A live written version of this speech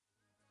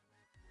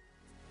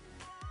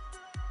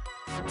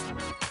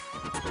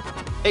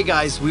Hey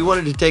guys, we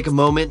wanted to take a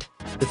moment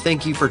to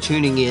thank you for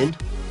tuning in.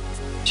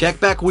 Check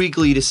back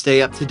weekly to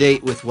stay up to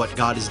date with what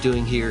God is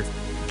doing here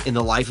in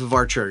the life of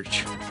our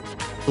church.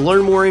 To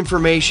learn more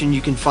information,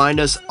 you can find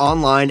us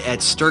online at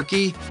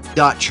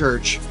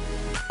sturkey.church.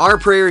 Our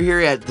prayer here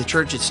at the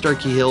church at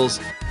Sturkey Hills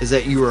is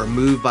that you are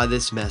moved by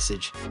this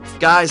message.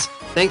 Guys,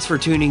 thanks for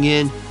tuning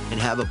in and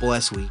have a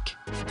blessed week.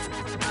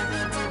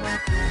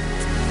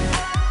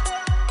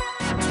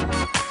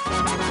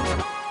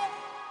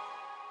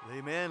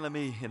 Amen. Let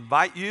me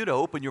invite you to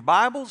open your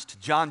Bibles to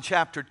John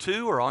chapter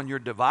 2 or on your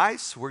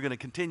device. We're going to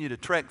continue to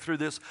trek through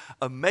this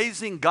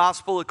amazing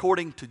gospel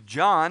according to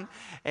John.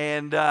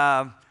 And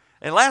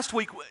last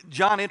week,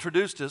 John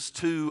introduced us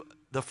to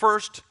the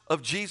first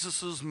of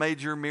Jesus'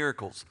 major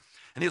miracles.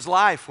 And his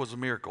life was a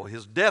miracle.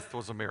 His death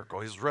was a miracle.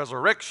 His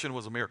resurrection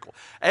was a miracle.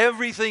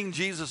 Everything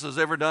Jesus has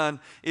ever done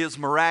is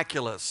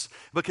miraculous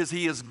because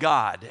he is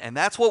God. And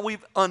that's what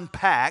we've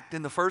unpacked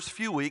in the first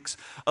few weeks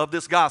of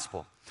this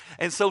gospel.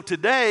 And so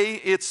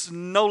today, it's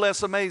no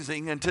less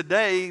amazing. And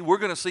today, we're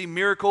going to see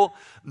miracle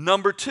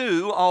number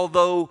 2,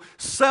 although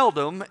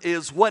seldom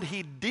is what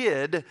he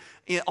did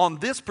on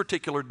this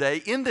particular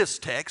day in this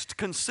text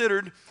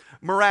considered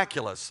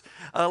miraculous.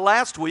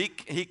 Last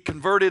week, he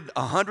converted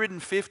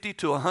 150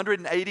 to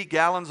 180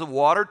 gallons of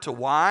water to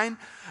wine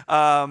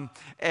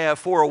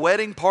for a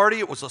wedding party.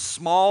 It was a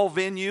small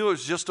venue. It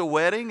was just a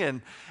wedding,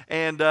 and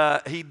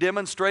he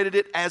demonstrated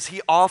it, as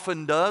he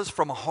often does,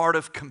 from a heart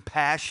of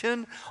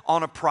compassion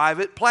on a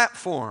private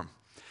platform.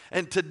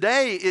 And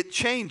today it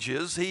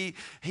changes.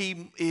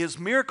 His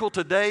miracle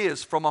today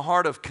is from a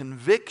heart of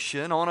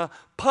conviction on a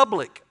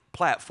public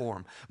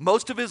platform.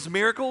 Most of his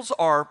miracles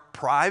are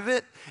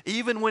private.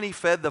 Even when he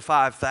fed the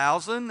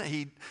 5,000,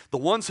 the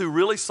ones who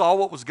really saw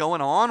what was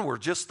going on were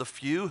just the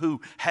few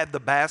who had the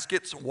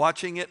baskets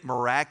watching it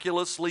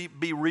miraculously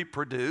be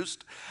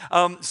reproduced.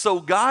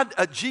 So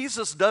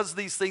Jesus does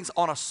these things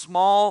on a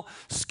small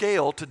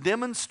scale to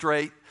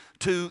demonstrate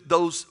to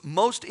those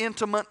most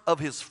intimate of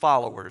his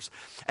followers.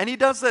 And he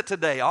does that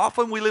today.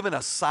 Often we live in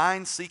a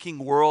sign-seeking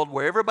world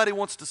where everybody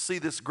wants to see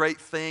this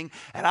great thing.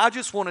 And I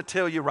just want to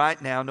tell you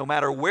right now, no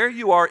matter where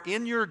you are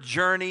in your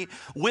journey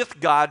with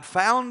God,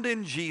 found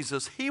in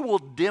Jesus, he will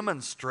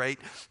demonstrate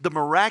the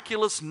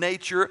miraculous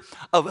nature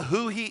of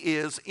who he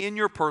is in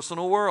your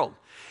personal world.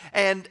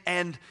 And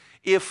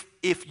if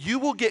you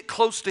will get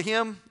close to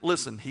him,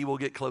 listen, he will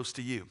get close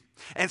to you.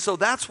 And so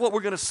that's what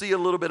we're going to see a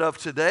little bit of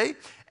today.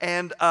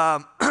 And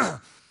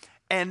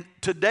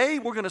today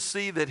we're going to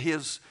see that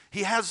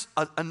he has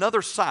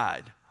another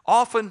side.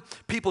 Often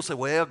people say,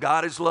 well,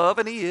 God is love,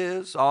 and he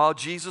is. Oh,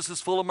 Jesus is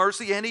full of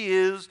mercy, and he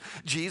is.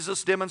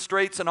 Jesus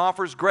demonstrates and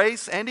offers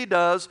grace, and he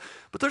does.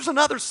 But there's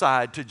another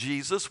side to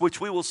Jesus, which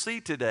we will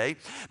see today,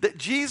 that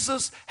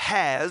Jesus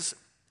has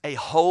a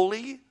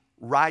holy,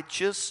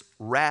 righteous,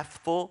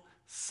 wrathful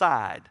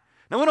side.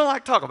 Now, we don't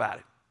like to talk about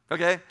it,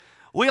 okay?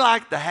 We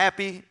like the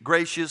happy,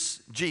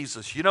 gracious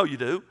Jesus. You know you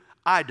do.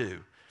 I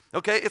do.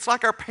 Okay? It's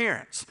like our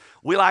parents.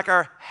 We like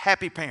our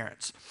happy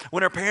parents.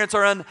 When our parents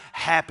are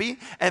unhappy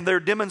and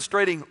they're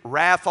demonstrating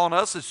wrath on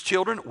us as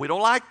children, we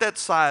don't like that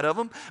side of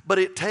them, but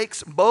it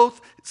takes both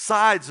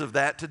sides of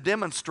that to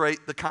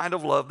demonstrate the kind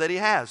of love that he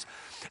has.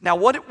 Now,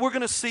 what we're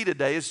going to see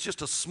today is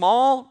just a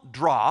small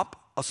drop,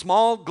 a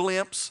small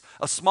glimpse,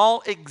 a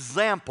small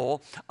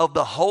example of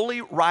the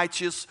holy,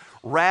 righteous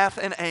wrath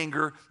and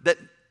anger that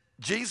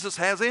Jesus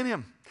has in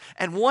him.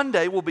 And one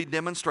day will be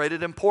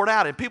demonstrated and poured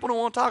out. And people don't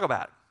want to talk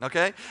about it,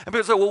 okay? And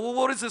people say, well,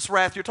 what is this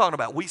wrath you're talking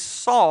about? We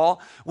saw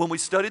when we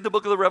studied the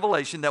book of the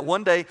Revelation that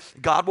one day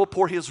God will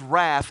pour his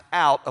wrath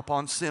out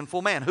upon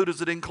sinful man. Who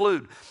does it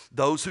include?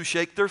 Those who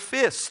shake their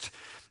fist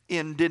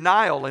in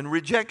denial and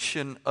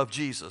rejection of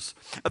Jesus.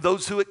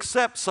 Those who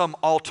accept some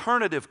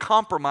alternative,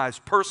 compromise,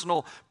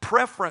 personal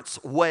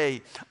preference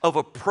way of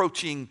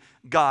approaching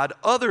God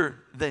other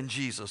than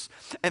Jesus.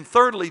 And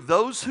thirdly,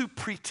 those who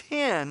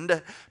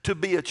pretend to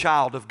be a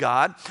child of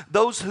God,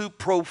 those who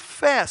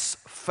profess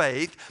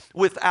faith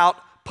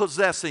without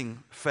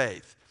possessing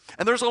faith.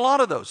 And there's a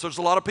lot of those. There's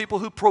a lot of people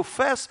who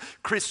profess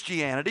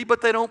Christianity,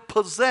 but they don't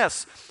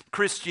possess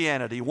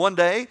Christianity. One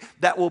day,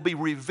 that will be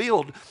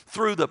revealed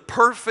through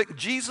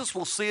Jesus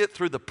will see it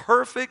through the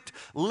perfect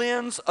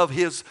lens of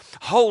his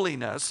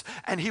holiness,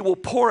 and he will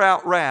pour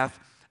out wrath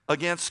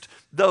against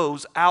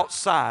those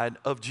outside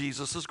of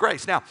Jesus'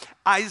 grace. Now,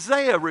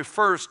 Isaiah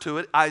refers to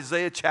it,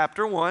 Isaiah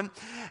chapter 1,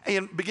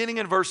 and beginning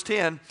in verse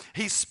 10,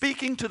 he's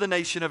speaking to the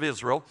nation of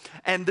Israel,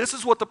 and this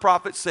is what the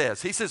prophet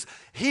says. He says,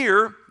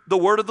 "Hear the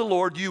word of the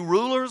Lord, you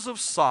rulers of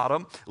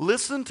Sodom.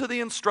 Listen to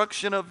the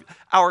instruction of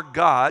our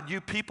God,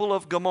 you people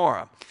of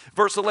Gomorrah."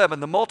 Verse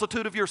 11, "The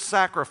multitude of your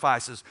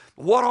sacrifices,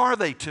 what are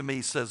they to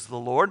me, says the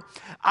Lord?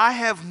 I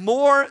have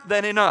more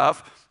than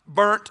enough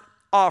burnt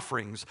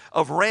offerings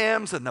of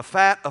rams and the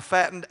fat of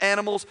fattened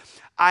animals.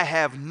 I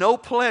have no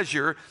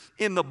pleasure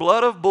in the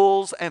blood of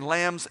bulls and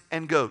lambs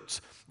and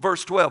goats."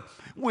 Verse 12,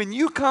 "When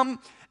you come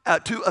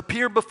to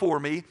appear before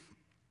me,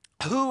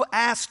 who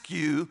asked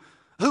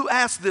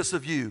this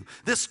of you,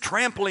 this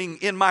trampling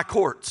in my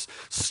courts?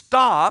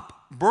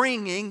 Stop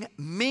bringing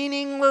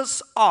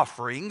meaningless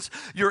offerings.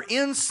 Your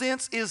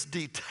incense is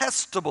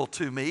detestable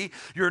to me.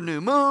 Your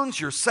new moons,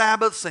 your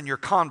Sabbaths, and your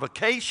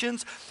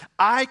convocations.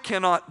 I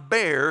cannot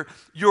bear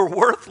your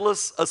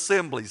worthless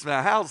assemblies.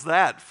 Now, how's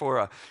that for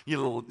a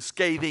little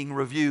scathing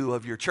review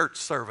of your church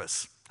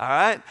service? All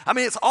right? I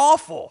mean, it's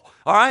awful.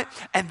 All right?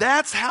 And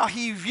that's how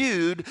he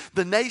viewed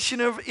the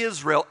nation of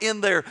Israel in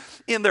their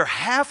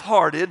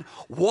half-hearted,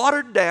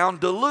 watered-down,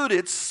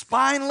 diluted,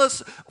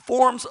 spineless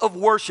forms of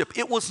worship.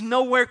 It was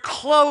nowhere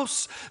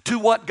close to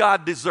what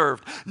God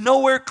deserved.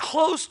 Nowhere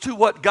close to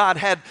what God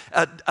had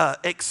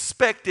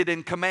expected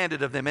and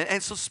commanded of them.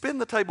 And so spin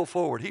the table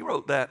forward. He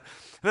wrote that.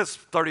 That's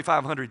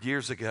 3,500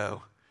 years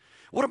ago.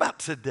 What about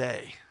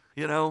today?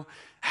 You know,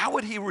 how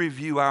would he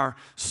review our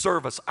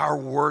service, our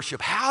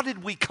worship? How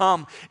did we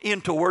come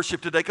into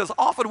worship today? Because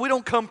often we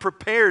don't come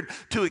prepared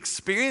to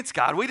experience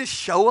God. We just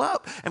show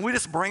up and we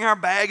just bring our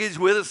baggage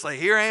with us. Say,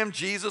 here I am,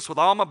 Jesus, with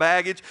all my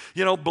baggage.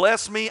 You know,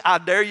 bless me. I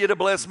dare you to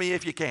bless me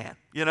if you can.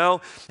 You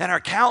know, and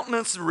our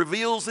countenance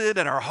reveals it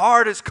and our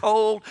heart is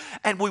cold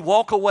and we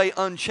walk away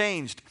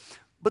unchanged.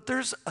 But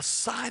there's a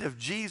side of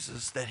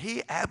Jesus that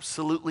he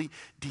absolutely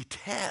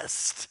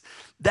detests.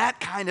 That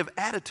kind of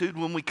attitude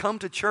when we come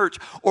to church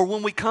or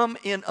when we come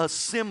in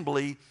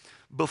assembly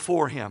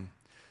before him.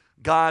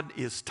 God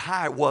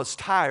was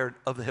tired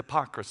of the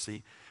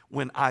hypocrisy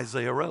when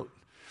Isaiah wrote.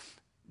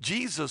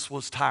 Jesus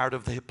was tired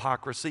of the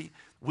hypocrisy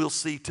we'll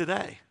see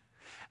today.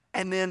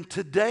 And then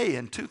today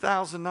in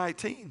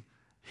 2019,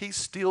 he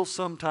still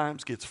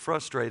sometimes gets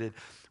frustrated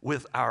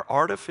with our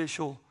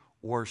artificial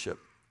worship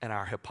and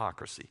our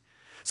hypocrisy.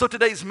 So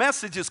today's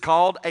message is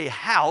called A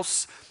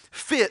House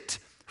Fit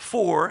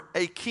for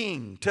a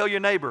King. Tell your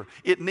neighbor,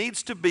 it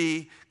needs to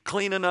be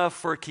clean enough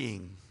for a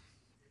king.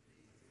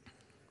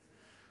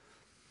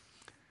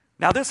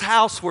 Now this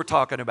house we're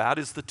talking about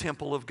is the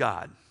temple of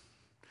God.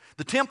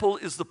 The temple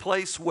is the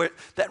place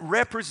that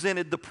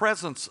represented the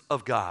presence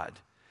of God.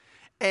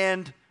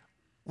 And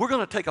we're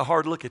going to take a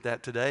hard look at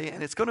that today,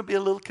 and it's going to be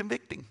a little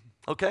convicting,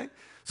 okay?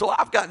 So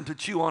I've gotten to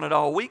chew on it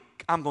all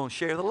week. I'm going to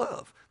share the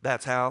love.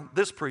 That's how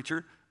this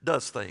preacher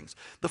does things.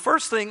 The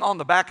first thing on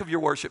the back of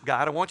your worship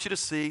guide I want you to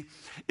see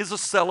is a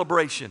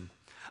celebration.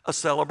 A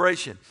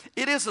celebration.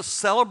 It is a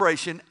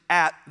celebration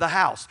at the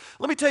house.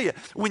 Let me tell you,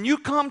 when you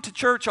come to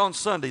church on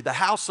Sunday, the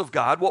house of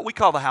God, what we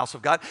call the house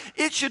of God,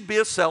 it should be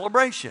a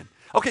celebration.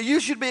 Okay, you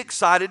should be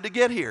excited to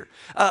get here.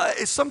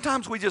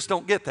 Sometimes we just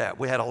don't get that.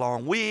 We had a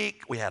long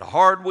week, we had a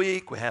hard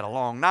week, we had a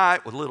long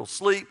night with little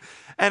sleep,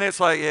 and it's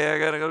like, yeah, I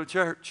got to go to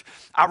church.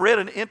 I read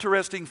an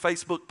interesting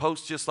Facebook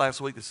post just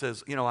last week that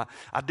says, you know,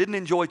 I didn't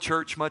enjoy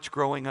church much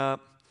growing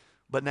up,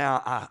 but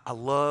now I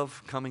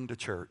love coming to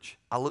church.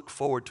 I look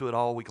forward to it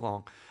all week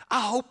long.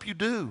 I hope you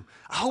do.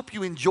 I hope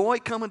you enjoy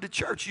coming to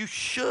church. You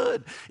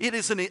should. It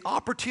is an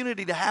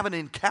opportunity to have an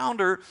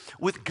encounter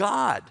with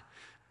God.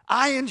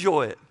 I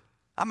enjoy it.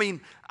 I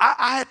mean,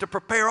 I had to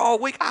prepare all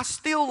week. I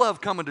still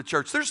love coming to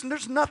church.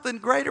 There's nothing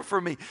greater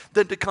for me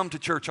than to come to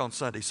church on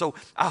Sunday. So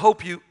I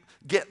hope you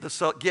get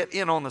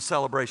in on the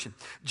celebration.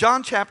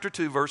 John chapter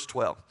 2, verse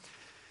 12.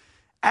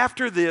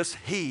 After this,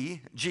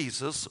 he,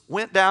 Jesus,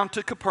 went down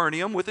to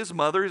Capernaum with his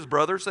mother, his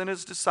brothers, and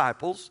his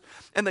disciples,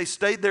 and they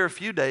stayed there a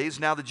few days.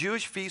 Now the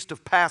Jewish feast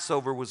of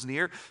Passover was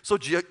near, so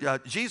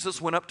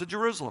Jesus went up to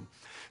Jerusalem.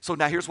 So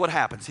now here's what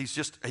happens.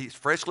 He's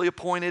freshly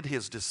appointed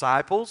his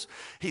disciples.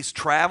 He's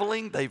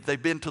traveling.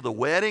 They've been to the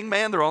wedding,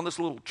 man. They're on this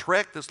little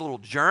trek, this little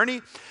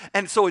journey.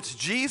 And so it's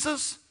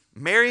Jesus,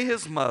 Mary,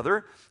 his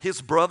mother,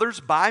 his brothers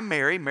by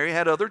Mary. Mary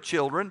had other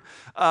children.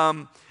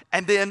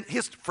 And then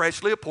his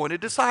freshly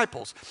appointed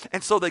disciples.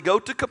 And so they go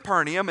to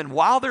Capernaum, and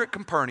while they're at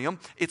Capernaum,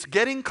 it's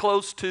getting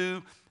close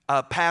to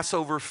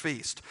Passover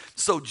feast.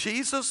 So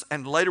Jesus,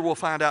 and later we'll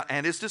find out,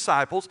 and his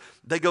disciples,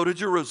 they go to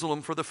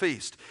Jerusalem for the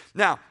feast.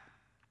 Now,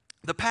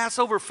 the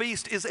Passover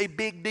feast is a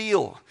big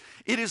deal.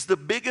 It is the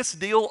biggest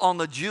deal on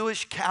the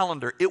Jewish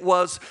calendar. It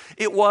was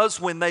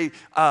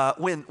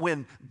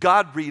when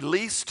God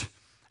released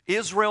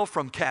Israel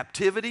from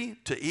captivity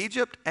to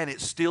Egypt, and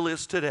it still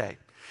is today.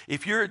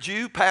 If you're a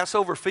Jew,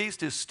 Passover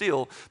feast is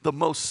still the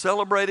most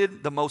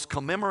celebrated, the most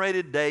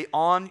commemorated day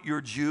on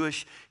your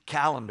Jewish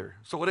calendar.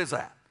 So what is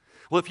that?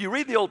 Well, if you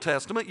read the Old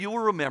Testament, you will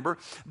remember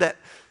that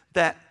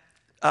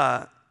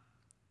the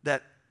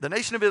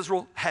nation of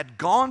Israel had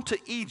gone to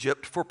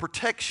Egypt for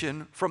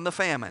protection from the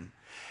famine.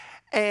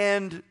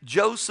 And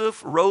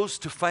Joseph rose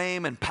to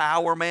fame and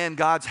power, man.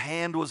 God's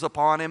hand was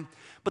upon him.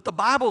 But the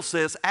Bible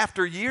says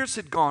after years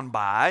had gone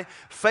by,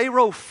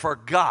 Pharaoh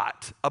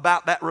forgot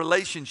about that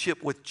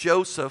relationship with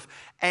Joseph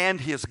and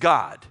his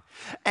God.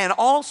 And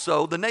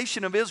also the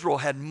nation of Israel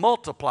had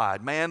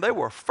multiplied, man. They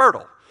were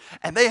fertile.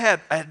 And they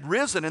had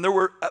risen, and there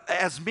were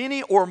as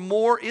many or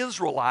more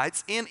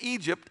Israelites in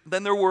Egypt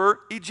than there were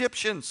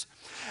Egyptians.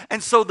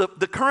 And so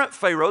the current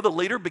Pharaoh, the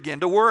leader,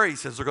 began to worry. He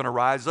says, they're going to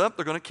rise up,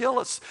 they're going to kill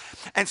us.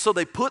 And so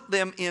they put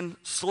them in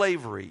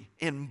slavery,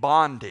 in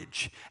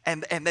bondage,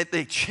 and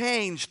they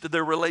changed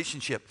their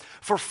relationship.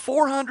 For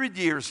 400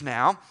 years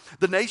now,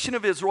 the nation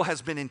of Israel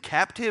has been in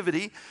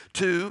captivity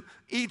to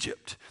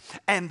Egypt.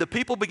 And the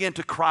people began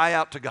to cry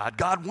out to God,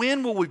 God,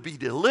 when will we be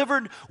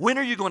delivered? When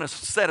are you going to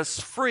set us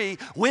free?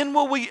 When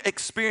will we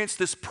experience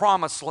this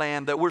promised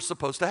land that we're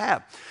supposed to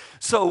have?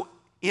 So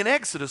in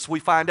Exodus, we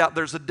find out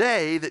there's a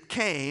day that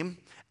came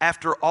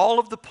after all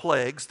of the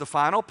plagues. The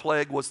final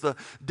plague was the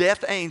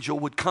death angel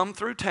would come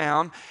through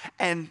town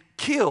and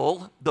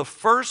kill the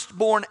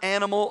firstborn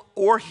animal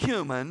or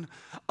human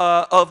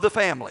of the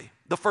family,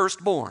 the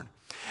firstborn.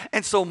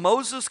 And so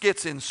Moses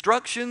gets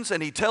instructions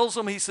and he tells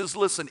them, he says,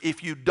 listen,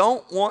 if you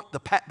don't want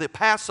the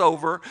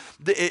Passover,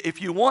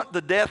 if you want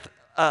the death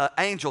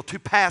angel to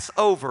pass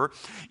over,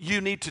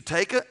 you need to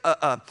take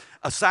a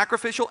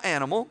sacrificial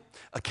animal,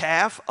 a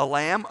calf, a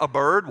lamb, a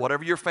bird,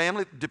 whatever your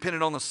family,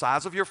 depending on the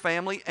size of your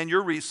family and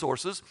your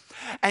resources,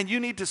 and you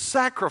need to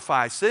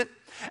sacrifice it,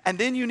 and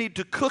then you need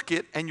to cook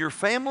it, and your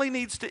family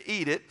needs to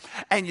eat it,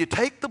 and you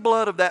take the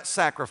blood of that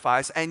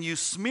sacrifice and you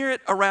smear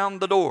it around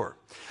the door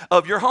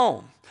of your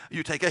home.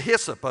 You take a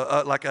hyssop,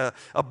 like a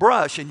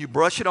brush, and you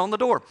brush it on the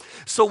door.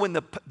 So when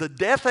the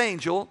death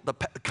angel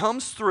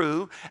comes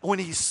through, when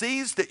he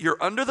sees that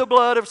you're under the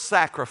blood of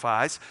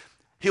sacrifice,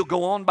 he'll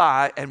go on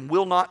by and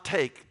will not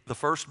take the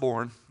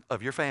firstborn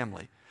of your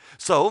family.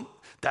 So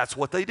that's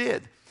what they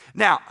did.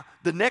 Now,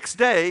 the next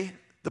day,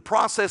 the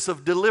process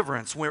of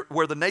deliverance,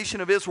 where the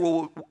nation of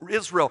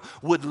Israel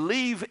would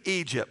leave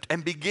Egypt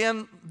and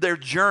begin their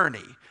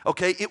journey.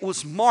 Okay, it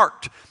was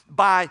marked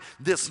by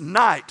this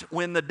night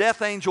when the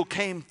death angel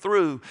came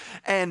through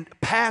and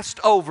passed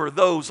over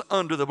those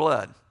under the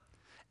blood.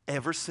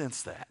 Ever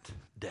since that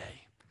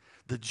day,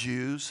 the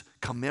Jews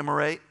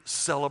commemorate,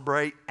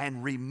 celebrate,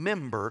 and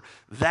remember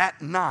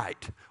that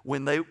night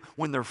when their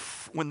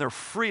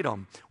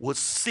freedom was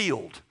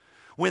sealed,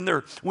 when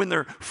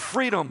their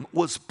freedom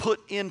was put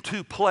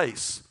into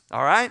place.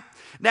 All right?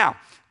 Now,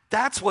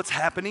 that's what's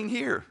happening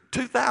here.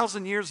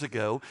 2,000 years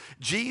ago,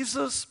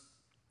 Jesus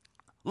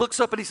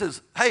looks up and he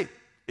says, hey,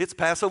 it's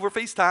Passover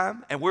feast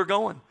time and we're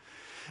going.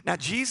 Now,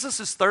 Jesus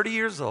is 30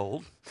 years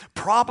old.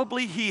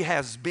 Probably he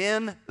has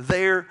been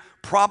there.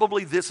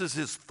 Probably this is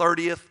his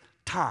 30th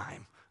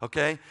time.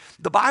 Okay?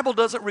 The Bible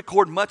doesn't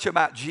record much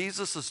about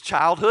Jesus'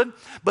 childhood,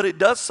 but it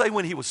does say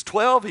when he was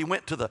 12, he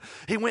went to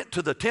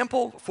the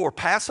temple for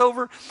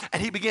Passover,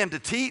 and he began to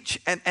teach,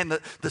 and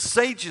the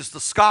sages, the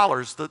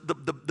scholars,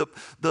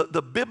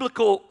 the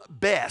biblical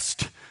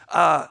best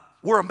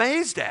were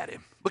amazed at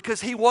him,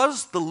 because he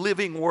was the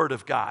living Word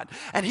of God.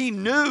 And he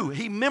knew,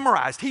 he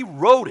memorized, he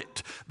wrote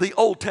it, the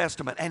Old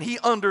Testament, and he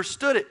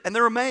understood it, and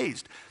they're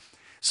amazed.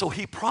 So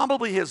he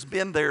probably has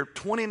been there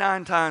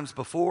 29 times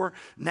before,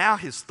 now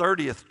his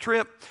 30th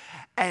trip,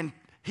 and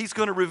he's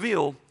going to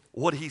reveal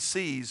what he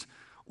sees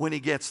when he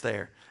gets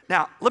there.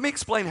 Now, let me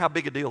explain how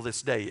big a deal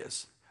this day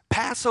is.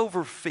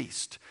 Passover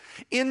feast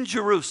in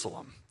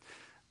Jerusalem.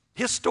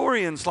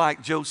 Historians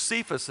like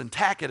Josephus and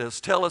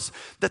Tacitus tell us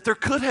that there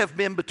could have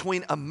been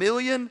between 1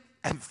 million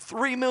and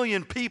 3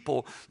 million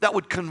people that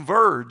would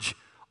converge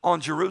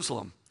on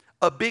Jerusalem.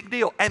 A big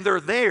deal. And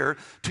they're there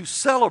to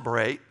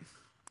celebrate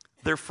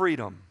their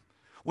freedom.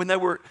 When they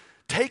were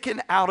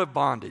taken out of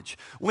bondage.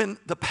 When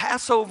the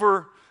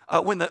Passover,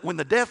 when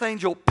the death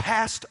angel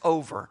passed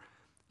over.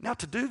 Now,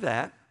 to do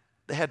that,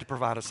 they had to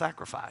provide a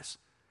sacrifice.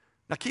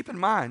 Now, keep in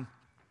mind,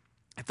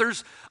 if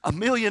there's 1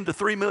 million to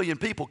 3 million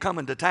people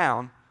coming to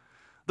town,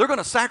 they're going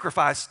to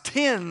sacrifice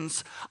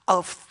tens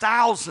of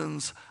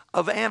thousands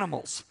of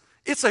animals.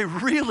 It's a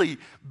really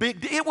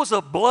big deal. It was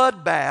a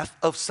bloodbath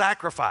of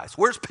sacrifice.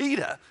 Where's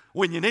PETA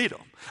when you need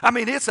them? I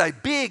mean, it's a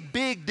big,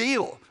 big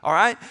deal, all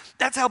right?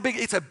 That's how big,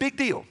 it's a big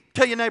deal.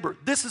 Tell your neighbor,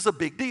 this is a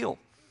big deal.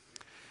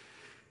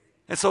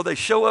 And so they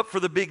show up for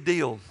the big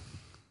deal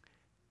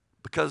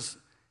because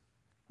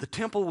the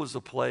temple was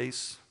a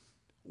place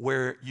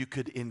where you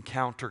could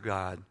encounter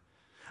God,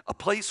 a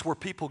place where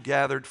people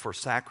gathered for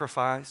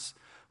sacrifice,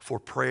 for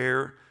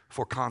prayer,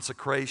 for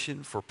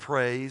consecration, for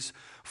praise,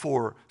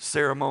 for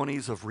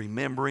ceremonies of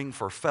remembering,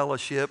 for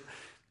fellowship,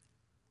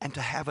 and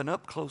to have an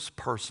up-close,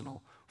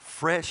 personal,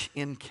 fresh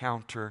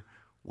encounter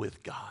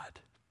with God.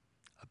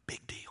 A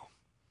big deal.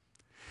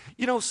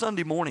 You know,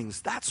 Sunday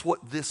mornings, that's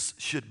what this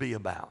should be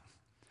about.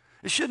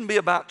 It shouldn't be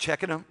about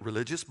checking a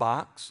religious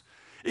box.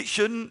 It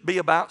shouldn't be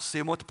about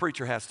seeing what the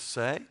preacher has to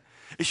say.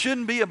 It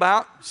shouldn't be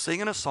about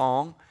singing a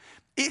song.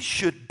 It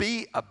should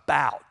be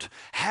about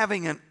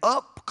having an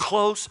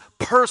up-close,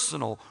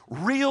 personal,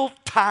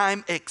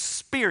 real-time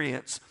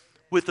experience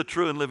with the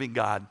true and living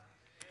God.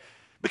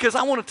 Because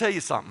I want to tell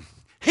you something.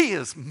 He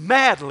is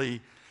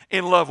madly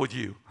in love with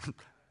you.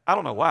 I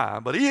don't know why,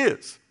 but he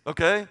is,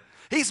 okay?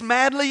 He's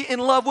madly in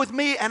love with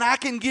me, and I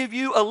can give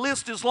you a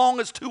list as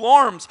long as 2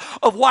 arms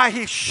of why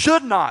he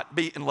should not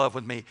be in love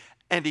with me.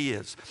 And he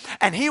is.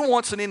 And he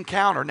wants an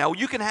encounter. Now,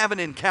 you can have an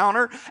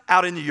encounter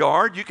out in the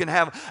yard. You can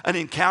have an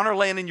encounter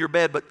laying in your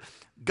bed. But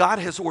God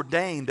has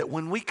ordained that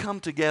when we come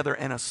together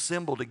and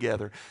assemble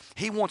together,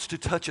 he wants to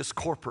touch us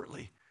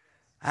corporately.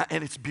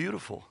 And it's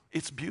beautiful.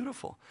 It's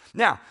beautiful.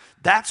 Now,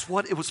 that's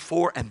what it was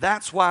for, and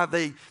that's why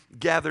they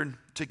gathered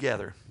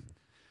together.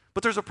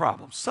 But there's a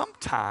problem.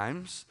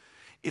 Sometimes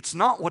it's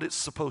not what it's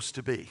supposed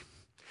to be.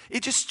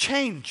 It just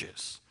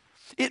changes.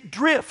 it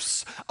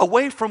drifts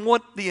away from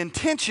what the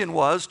intention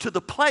was to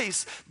the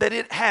place that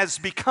it has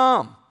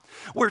become.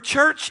 Where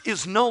church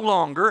is no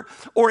longer,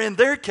 or in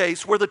their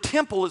case, where the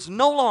temple is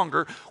no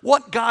longer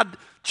what God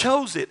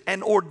chose it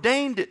and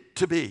ordained it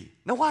to be.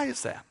 Now, why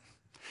is that?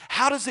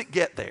 How does it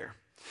get there?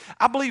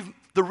 I believe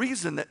the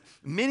reason that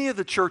many of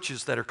the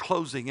churches that are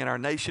closing in our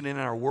nation and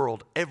in our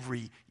world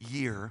every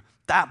year,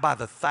 that by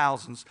the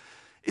thousands,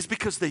 is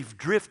because they've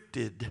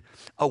drifted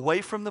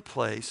away from the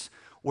place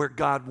where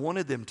God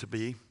wanted them to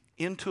be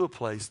into a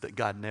place that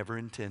God never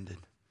intended.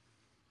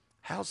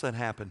 How's that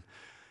happen?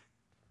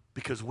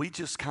 Because we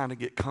just kind of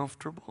get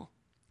comfortable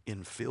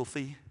in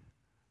filthy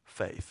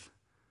faith.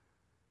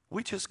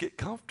 We just get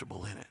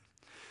comfortable in it.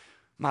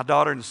 My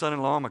daughter and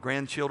son-in-law, my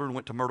grandchildren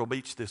went to Myrtle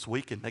Beach this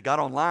week, and they got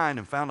online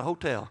and found a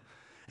hotel.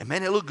 And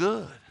man, it looked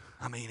good.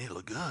 I mean, it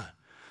looked good.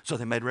 So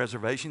they made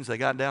reservations. They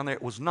got down there.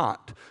 It was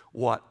not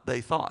what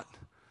they thought.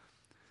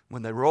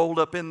 When they rolled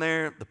up in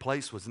there, the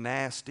place was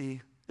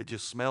nasty. It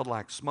just smelled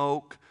like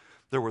smoke.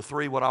 There were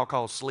 3 what I'll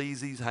call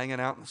sleazies hanging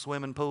out in the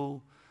swimming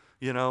pool.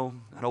 You know,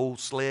 an old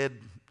sled,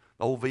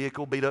 old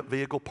vehicle, beat up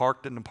vehicle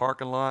parked in the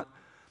parking lot.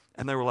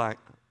 And they were like,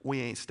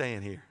 we ain't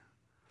staying here.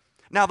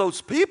 Now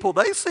those people,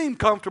 they seemed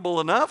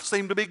comfortable enough,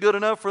 seemed to be good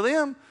enough for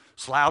them,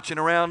 slouching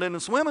around in the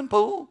swimming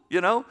pool,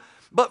 you know.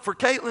 But for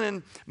Caitlin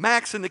and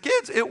Max and the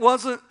kids, it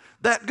wasn't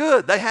that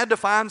good. They had to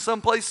find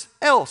someplace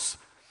else.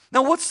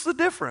 Now what's the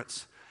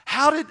difference?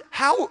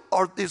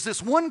 Is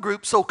this one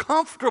group so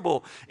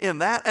comfortable in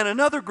that and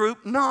another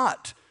group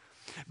not?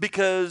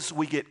 Because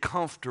we get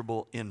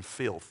comfortable in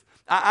filth.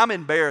 I'm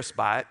embarrassed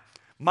by it.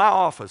 My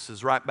office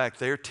is right back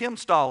there. Tim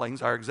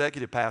Stallings, our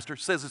executive pastor,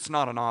 says it's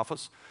not an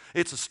office.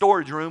 It's a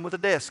storage room with a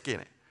desk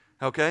in it,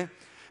 okay?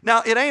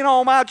 Now, it ain't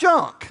all my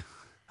junk.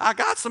 I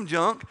got some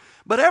junk,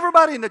 but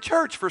everybody in the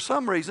church, for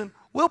some reason,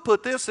 will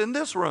put this in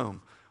this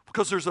room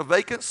because there's a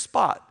vacant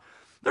spot.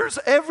 There's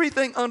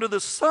everything under the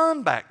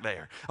sun back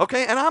there,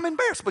 okay? And I'm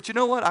embarrassed, but you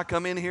know what? I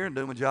come in here and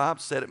do my job,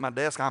 sit at my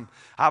desk.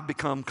 I've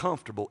become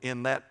comfortable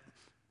in that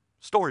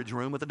storage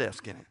room with a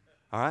desk in it,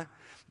 all right?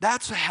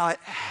 That's how it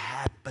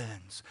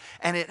happens.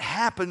 And it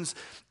happens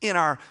in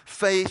our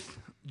faith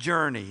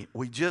journey.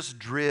 We just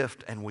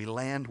drift and we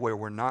land where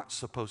we're not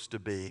supposed to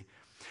be.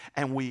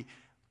 And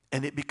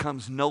it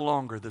becomes no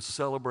longer the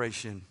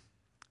celebration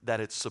that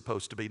it's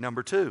supposed to be.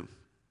 Number 2,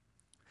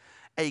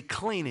 a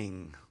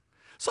cleaning.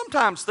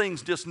 Sometimes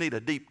things just need a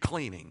deep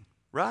cleaning,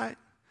 right?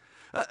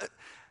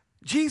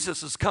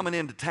 Jesus is coming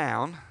into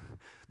town.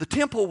 The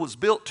temple was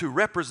built to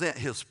represent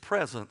his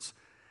presence.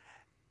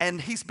 And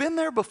he's been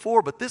there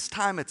before, but this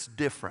time it's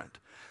different.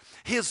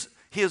 His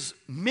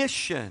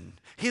mission,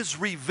 his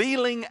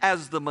revealing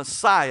as the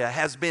Messiah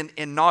has been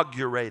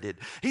inaugurated.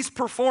 He's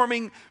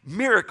performing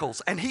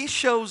miracles, and he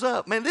shows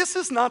up. Man, this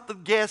is not the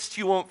guest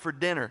you want for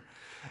dinner.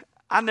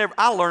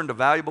 I learned a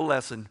valuable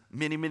lesson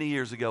many, many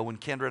years ago when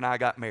Kendra and I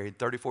got married,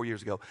 34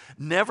 years ago.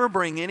 Never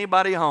bring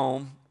anybody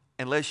home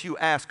unless you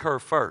ask her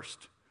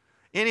first.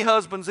 Any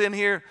husbands in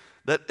here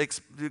that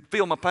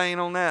feel my pain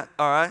on that?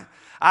 All right.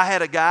 I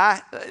had a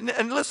guy,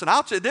 and listen,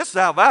 I'll tell you, this is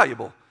how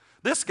valuable.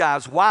 This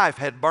guy's wife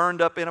had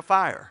burned up in a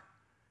fire.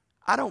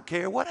 I don't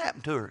care what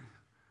happened to her.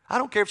 I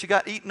don't care if she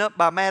got eaten up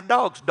by mad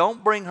dogs.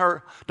 Don't bring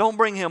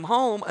him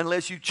home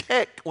unless you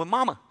check with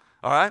mama,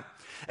 all right?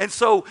 And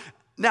so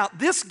now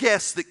this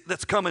guest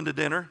that's coming to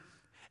dinner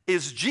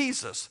is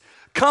Jesus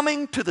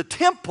coming to the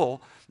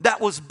temple that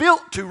was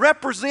built to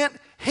represent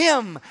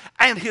him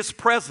and his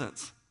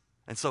presence.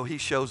 And so he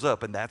shows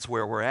up, and that's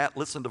where we're at.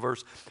 Listen to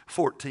verse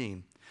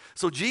 14.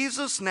 So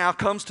Jesus now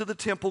comes to the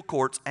temple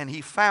courts, and he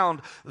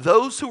found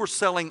those who were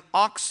selling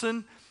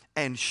oxen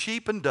and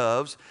sheep and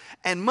doves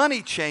and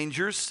money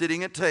changers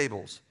sitting at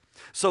tables.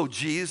 So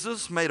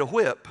Jesus made a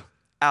whip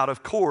out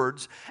of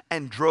cords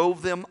and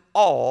drove them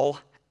all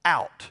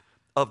out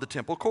of the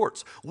temple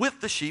courts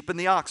with the sheep and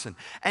the oxen.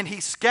 And he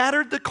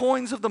scattered the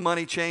coins of the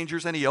money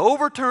changers, and he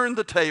overturned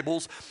the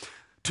tables.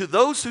 To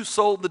those who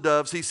sold the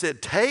doves, he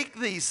said, "Take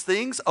these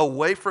things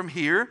away from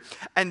here,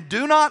 and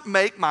do not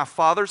make my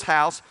Father's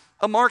house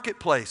a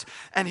marketplace."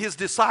 And his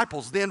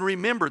disciples then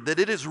remembered that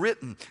it is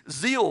written,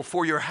 "Zeal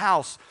for your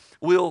house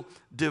will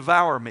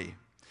devour me."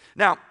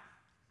 Now,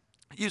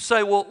 you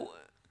say, well,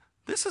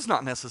 this is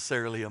not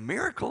necessarily a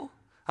miracle.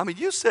 I mean,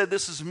 you said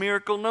this is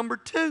miracle number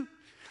 2.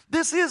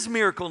 This is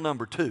miracle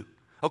number 2,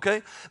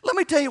 okay? Let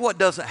me tell you what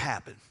doesn't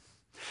happen.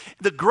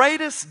 The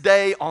greatest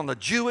day on the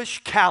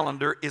Jewish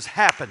calendar is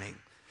happening.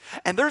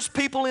 And there's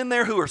people in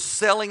there who are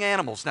selling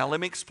animals. Now, let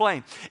me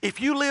explain.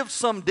 If you live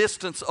some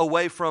distance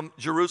away from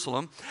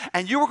Jerusalem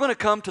and you were going to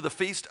come to the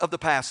feast of the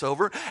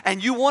Passover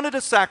and you wanted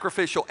a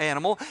sacrificial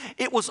animal,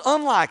 it was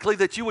unlikely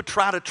that you would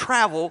try to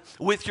travel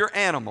with your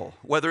animal,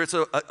 whether it's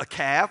a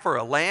calf or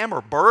a lamb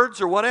or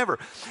birds or whatever.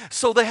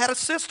 So they had a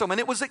system, and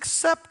it was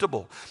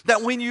acceptable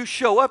that when you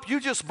show up, you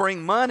just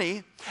bring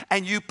money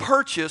and you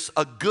purchase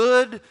a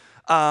good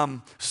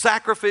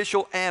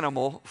sacrificial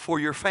animal for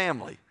your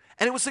family.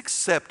 And it was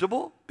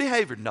acceptable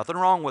behavior. Nothing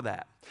wrong with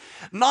that.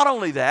 Not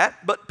only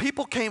that, but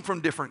people came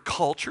from different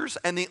cultures,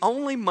 and the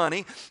only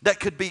money that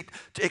could be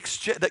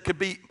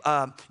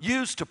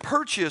used to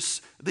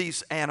purchase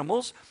these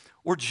animals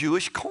were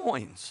Jewish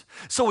coins.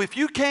 So if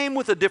you came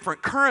with a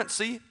different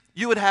currency,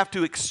 you would have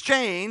to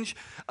exchange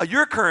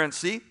your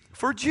currency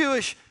for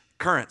Jewish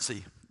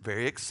currency.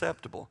 Very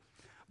acceptable.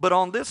 But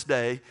on this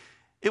day,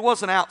 it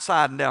wasn't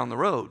outside and down the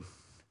road.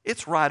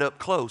 It's right up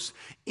close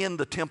in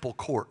the temple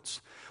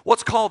courts.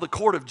 What's called the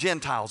Court of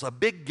Gentiles, a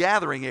big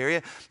gathering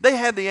area. They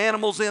had the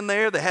animals in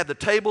there. They had the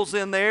tables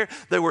in there.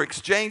 They were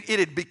exchanged. It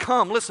had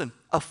become, listen,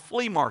 a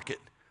flea market.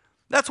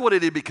 That's what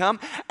it had become.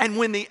 And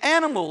when the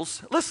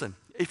animals, listen,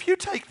 if you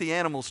take the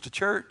animals to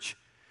church,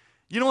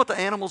 you know what the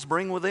animals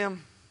bring with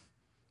them?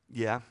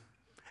 Yeah.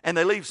 And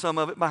they leave some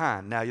of it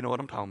behind. Now you know what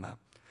I'm talking about.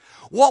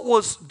 What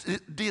was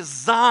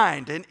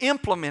designed and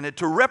implemented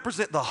to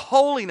represent the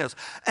holiness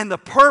and the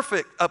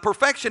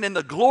perfection and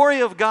the glory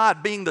of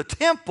God being the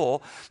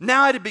temple,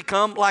 now it had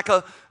become like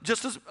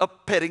just as a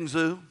petting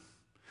zoo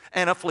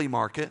and a flea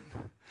market.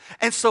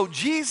 And so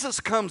Jesus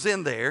comes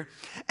in there,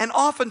 and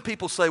often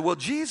people say, well,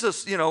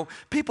 Jesus,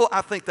 people,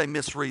 I think they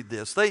misread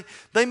this.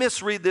 They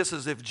misread this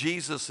as if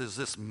Jesus is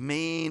this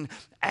mean,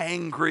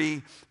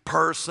 angry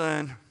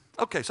person.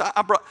 Okay, so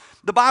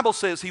the Bible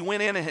says he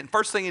went in, and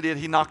first thing he did,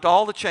 he knocked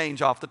all the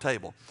change off the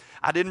table.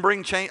 I didn't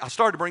bring change. I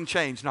started to bring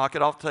change, knock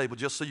it off the table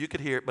just so you could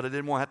hear it, but I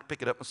didn't want to have to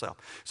pick it up myself.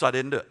 So I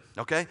didn't do it,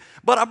 okay?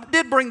 But I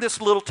did bring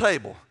this little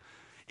table.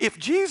 If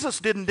Jesus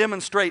didn't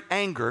demonstrate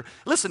anger,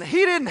 listen, he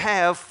didn't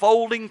have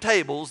folding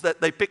tables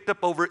that they picked up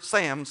over at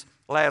Sam's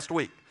last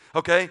week.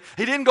 Okay?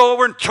 He didn't go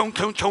over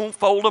and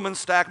fold them and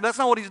stack them. That's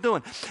not what he's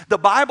doing. The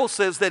Bible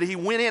says that he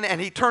went in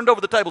and he turned over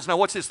the tables. Now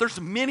watch this.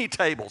 There's many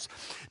tables.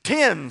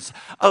 Tens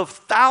of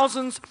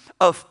thousands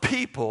of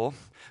people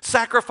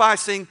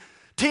sacrificing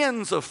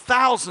tens of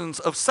thousands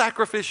of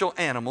sacrificial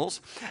animals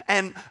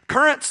and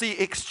currency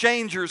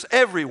exchangers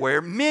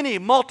everywhere. Many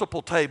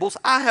multiple tables.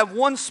 I have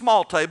one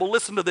small table.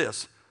 Listen to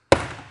this.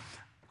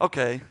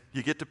 Okay,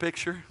 you get the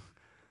picture?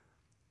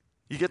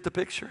 You get the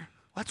picture?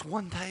 That's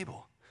one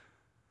table.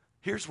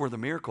 Here's where the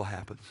miracle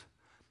happens.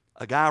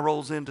 A guy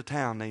rolls into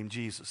town named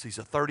Jesus. He's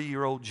a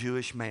 30-year-old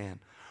Jewish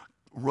man,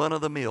 run of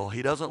the mill.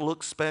 He doesn't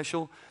look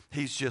special.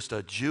 He's just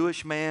a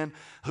Jewish man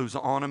who's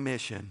on a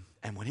mission.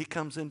 And when he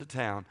comes into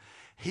town,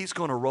 he's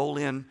going to roll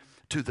in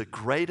to the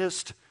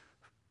greatest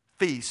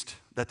feast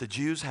that the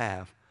Jews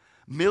have.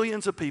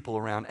 Millions of people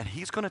around, and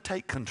he's going to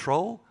take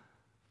control.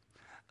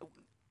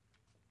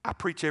 I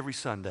preach every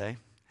Sunday,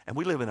 and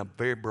we live in a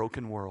very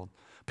broken world.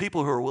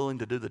 People who are willing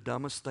to do the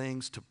dumbest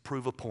things to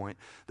prove a point.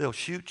 They'll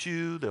shoot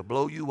you, they'll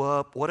blow you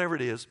up, whatever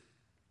it is.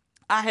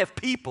 I have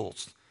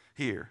peoples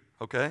here,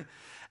 okay,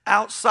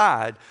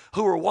 outside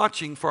who are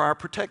watching for our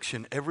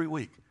protection every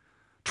week.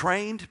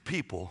 Trained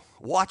people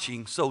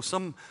watching so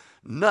some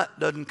nut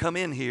doesn't come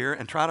in here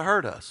and try to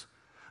hurt us.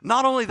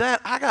 Not only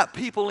that, I got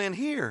people in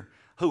here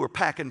who are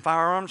packing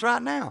firearms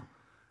right now.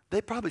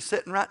 They're probably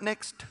sitting right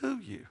next to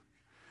you.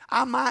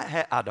 I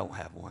don't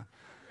have one.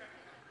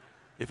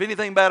 If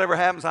anything bad ever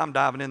happens, I'm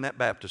diving in that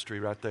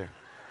baptistry right there,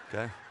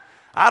 okay?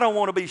 I don't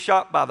want to be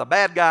shot by the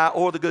bad guy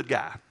or the good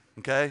guy,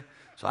 okay?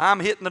 So I'm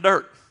hitting the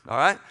dirt, all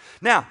right?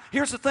 Now,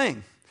 here's the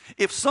thing.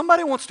 If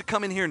somebody wants to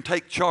come in here and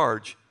take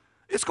charge,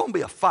 it's going to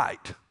be a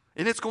fight,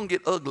 and it's going to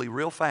get ugly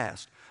real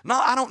fast.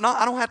 No, I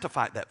don't have to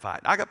fight that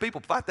fight. I got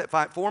people fight that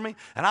fight for me,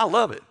 and I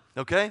love it,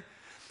 okay?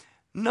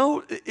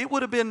 No, it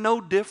would have been no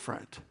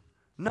different.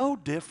 No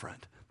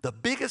different. The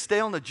biggest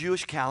day on the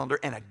Jewish calendar,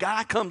 and a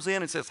guy comes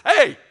in and says,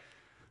 hey,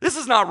 this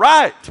is not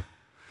right.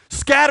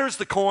 Scatters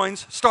the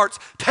coins, starts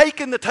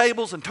taking the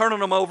tables and turning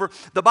them over.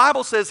 The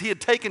Bible says he had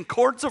taken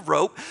cords of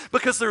rope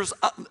because there's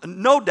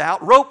no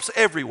doubt ropes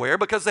everywhere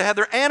because they had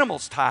their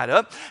animals tied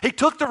up. He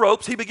took the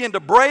ropes, he began to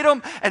braid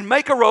them and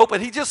make a rope,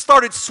 and he just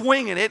started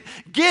swinging it.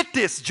 Get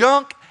this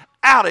junk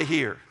out of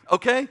here,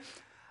 okay?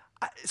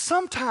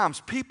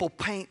 Sometimes people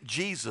paint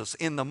Jesus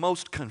in the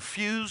most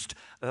confused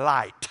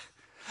light,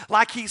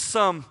 like he's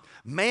some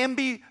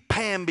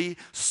mamby-pamby,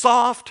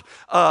 soft,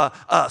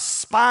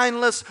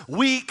 spineless,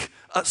 weak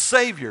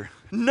Savior.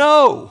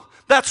 No,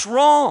 that's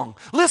wrong.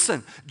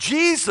 Listen,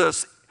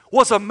 Jesus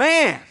was a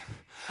man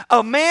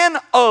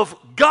of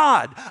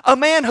God, a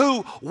man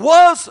who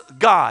was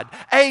God,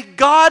 a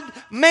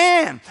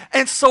God-man.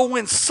 And so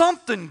when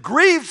something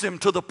grieves him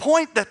to the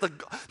point that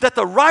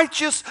the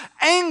righteous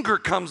anger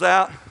comes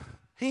out,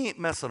 he ain't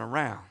messing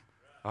around,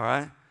 all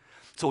right?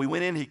 So he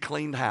went in, he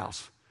cleaned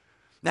house.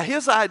 Now,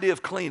 his idea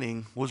of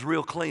cleaning was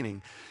real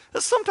cleaning.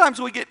 Sometimes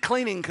we get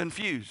cleaning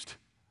confused.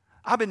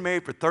 I've been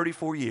married for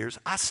 34 years.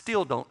 I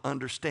still don't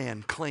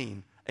understand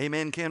clean.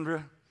 Amen,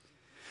 Kendra?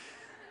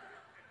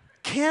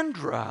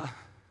 Kendra,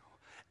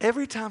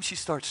 every time she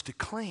starts to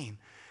clean,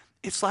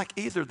 it's like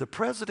either the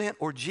president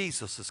or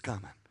Jesus is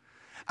coming.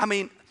 I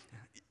mean,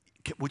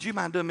 would you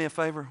mind doing me a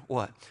favor?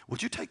 What?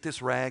 Would you take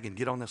this rag and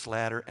get on this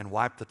ladder and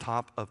wipe the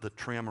top of the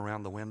trim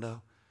around the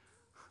window?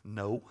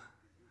 No.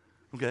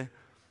 Okay.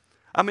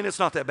 I mean, it's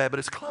not that bad, but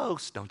it's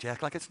close. Don't you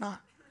act like it's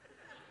not.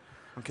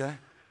 Okay?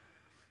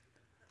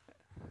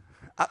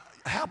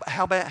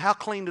 How bad? How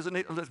clean does it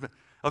need?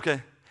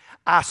 Okay.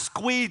 I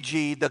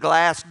squeegee the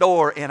glass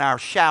door in our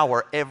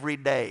shower every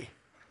day.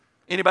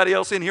 Anybody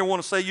else in here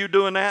want to say you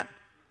doing that?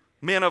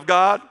 Men of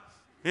God?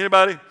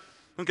 Anybody?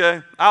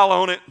 Okay. I'll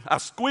own it. I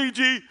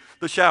squeegee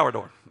the shower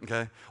door.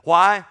 Okay.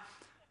 Why?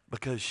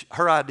 Because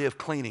her idea of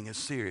cleaning is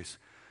serious.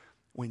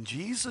 When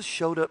Jesus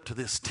showed up to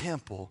this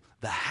temple,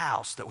 the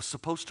house that was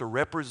supposed to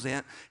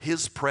represent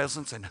his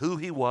presence and who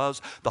he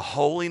was, the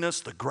holiness,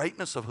 the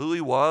greatness of who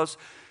he was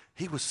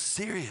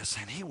serious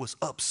and he was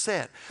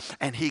upset.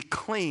 And he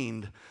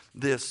cleaned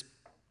this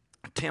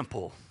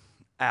temple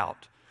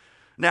out.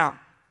 Now,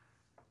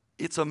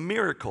 it's a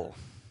miracle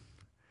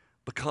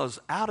because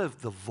out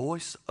of the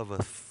voice of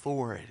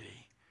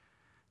authority,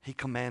 he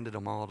commanded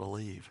them all to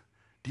leave.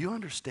 Do you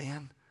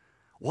understand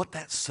what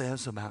that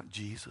says about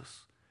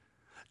Jesus?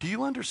 Do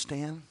you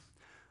understand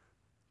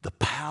the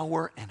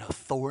power and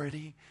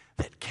authority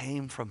that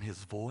came from his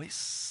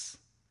voice?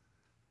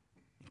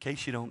 In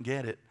case you don't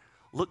get it,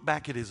 look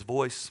back at his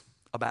voice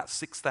about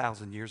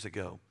 6,000 years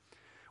ago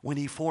when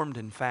he formed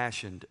and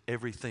fashioned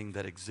everything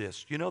that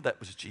exists. You know that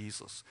was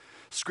Jesus.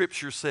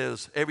 Scripture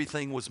says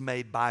everything was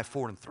made by,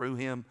 for, and through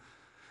him.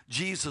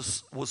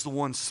 Jesus was the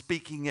one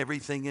speaking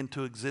everything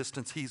into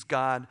existence. He's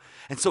God.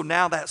 And so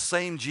now that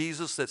same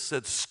Jesus that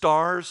said,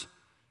 stars,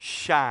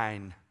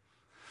 shine.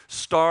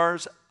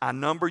 Stars, I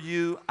number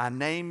you, I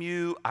name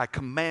you, I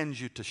command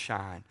you to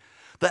shine.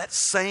 That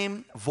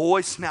same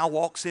voice now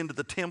walks into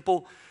the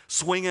temple,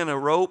 swinging a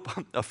rope,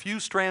 a few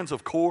strands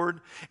of cord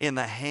in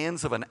the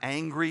hands of an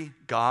angry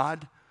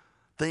God.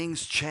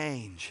 Things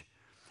change.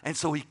 And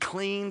so he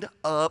cleaned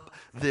up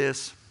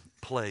this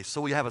place. So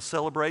we have a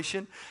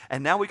celebration,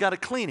 and now we got a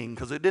cleaning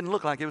because it didn't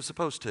look like it was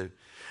supposed to.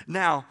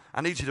 Now,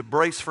 I need you to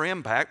brace for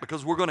impact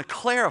because we're going to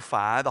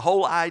clarify the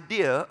whole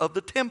idea of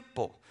the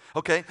temple.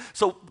 Okay,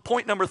 so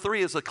point number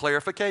 3 is a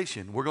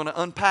clarification. We're going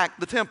to unpack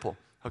the temple,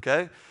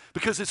 okay?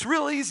 Because it's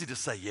real easy to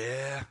say,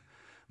 yeah,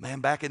 man,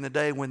 back in the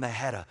day when they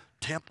had a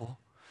temple,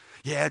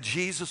 yeah,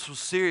 Jesus was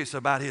serious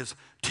about his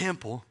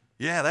temple.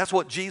 Yeah, that's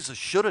what Jesus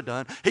should have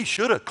done. He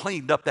should have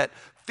cleaned up that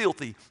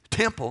filthy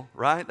temple,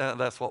 right?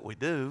 That's what we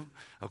do,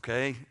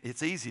 okay?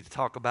 It's easy to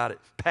talk about it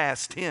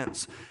past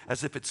tense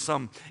as if it's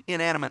some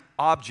inanimate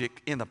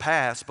object in the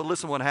past. But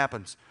listen what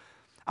happens.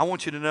 I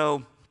want you to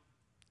know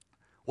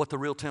what the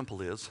real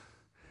temple is.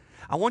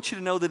 I want you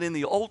to know that in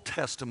the Old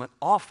Testament,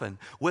 often,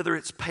 whether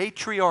it's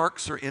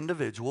patriarchs or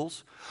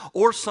individuals,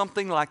 or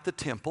something like the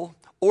temple,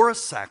 or a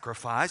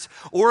sacrifice,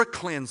 or a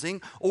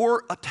cleansing,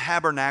 or a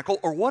tabernacle,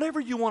 or whatever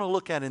you want to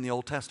look at in the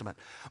Old Testament,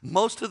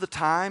 most of the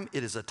time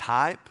it is a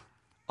type,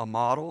 a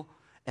model,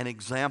 an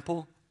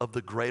example of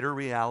the greater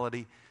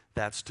reality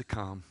that's to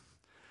come.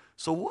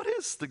 So what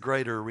is the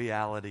greater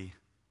reality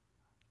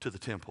to the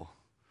temple?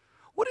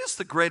 What is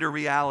the greater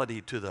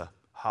reality to the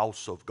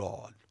house of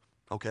God?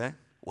 Okay,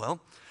 well,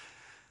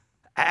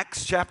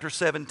 Acts chapter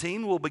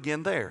 17 will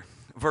begin there.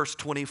 Verse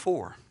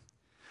 24.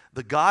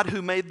 The God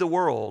who made the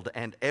world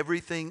and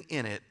everything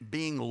in it,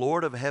 being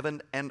Lord of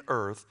heaven and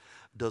earth,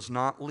 does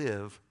not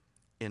live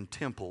in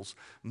temples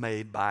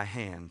made by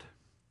hand.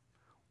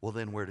 Well,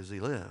 then where does he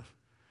live?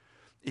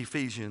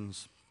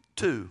 Ephesians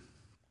 2,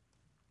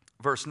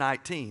 verse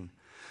 19.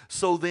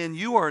 So then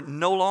you are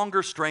no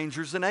longer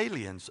strangers and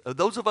aliens.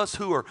 Those of us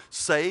who are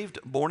saved,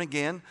 born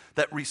again,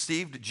 that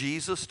received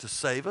Jesus to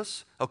save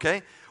us,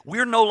 okay?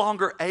 We're no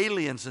longer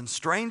aliens and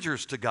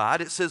strangers to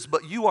God. It says,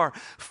 but you are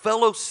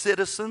fellow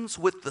citizens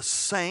with the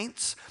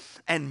saints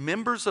and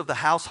members of the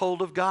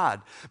household of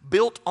God,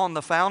 built on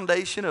the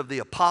foundation of the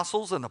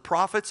apostles and the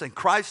prophets and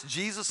Christ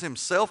Jesus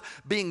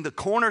himself being the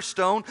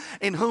cornerstone,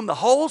 in whom the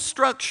whole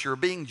structure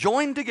being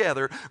joined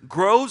together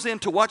grows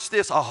into, watch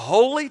this, a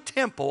holy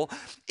temple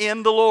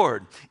in the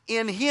Lord.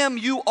 In him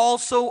you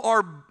also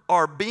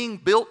are being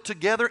built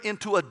together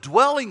into a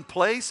dwelling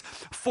place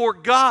for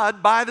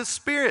God by the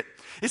Spirit.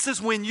 It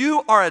says when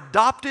you are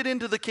adopted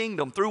into the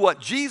kingdom through what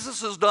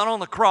Jesus has done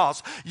on the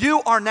cross,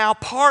 you are now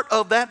part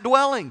of that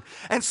dwelling.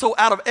 And so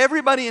out of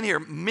everybody in here,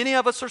 many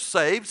of us are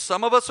saved,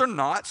 some of us are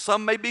not,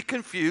 some may be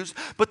confused,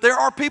 but there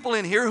are people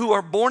in here who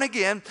are born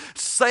again,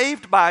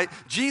 saved by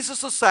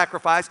Jesus'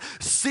 sacrifice,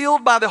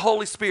 sealed by the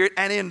Holy Spirit,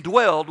 and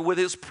indwelled with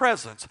his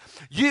presence.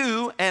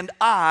 You and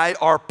I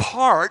are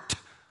part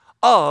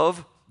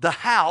of the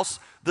house,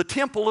 the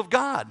temple of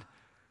God.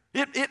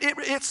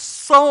 It's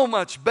so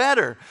much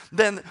better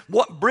than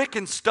what brick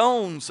and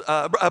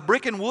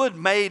wood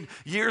made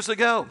years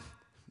ago.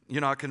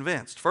 You're not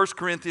convinced. 1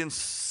 Corinthians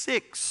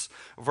 6,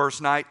 verse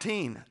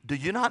 19. Do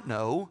you not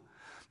know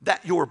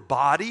that your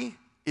body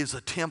is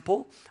a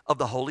temple of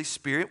the Holy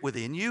Spirit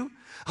within you,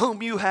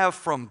 whom you have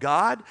from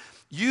God?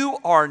 You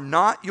are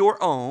not your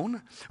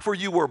own, for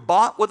you were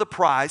bought with a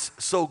price,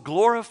 so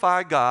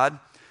glorify God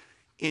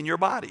in your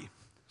body.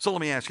 So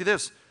let me ask you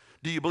this.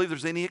 Do you believe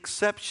there's any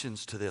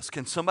exceptions to this?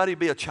 Can somebody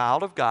be a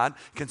child of God?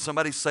 Can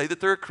somebody say that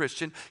they're a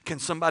Christian? Can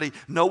somebody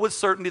know with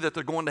certainty that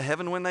they're going to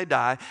heaven when they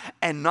die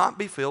and not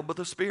be filled with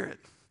the Spirit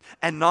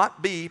and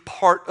not be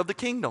part of the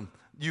kingdom?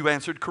 You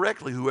answered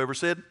correctly, whoever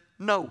said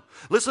no.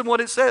 Listen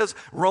what it says,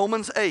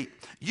 Romans 8.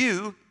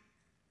 You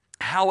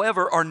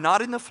however, are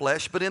not in the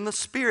flesh, but in the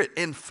Spirit.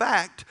 In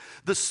fact,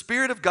 the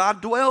Spirit of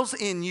God dwells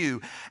in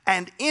you.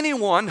 And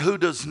anyone who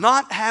does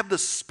not have the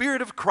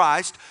Spirit of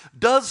Christ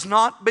does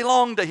not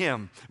belong to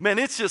him. Man,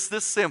 it's just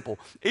this simple.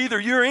 Either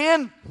you're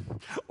in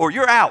or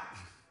you're out.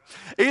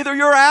 Either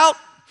you're out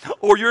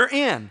or you're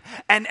in.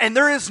 And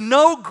there is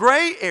no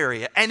gray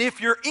area. And if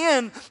you're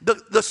in,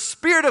 the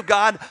Spirit of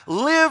God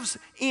lives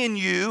in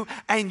you,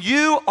 and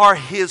you are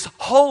His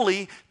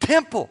holy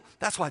temple.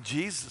 That's why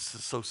Jesus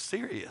is so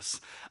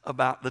serious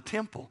about the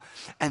temple.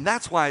 And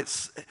that's why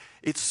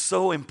it's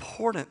so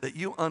important that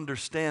you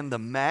understand the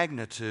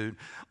magnitude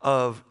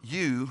of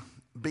you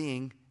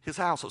being His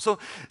household.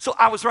 So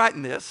I was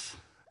writing this,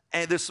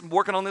 and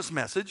working on this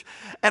message,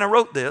 and I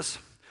wrote this.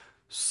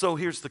 So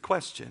here's the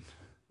question.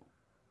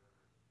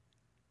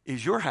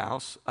 Is your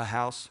house a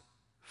house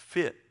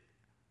fit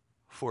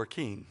for a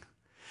king?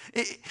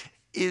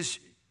 Is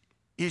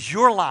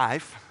your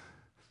life,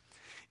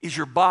 is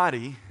your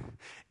body,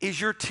 is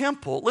your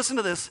temple, listen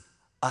to this,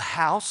 a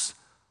house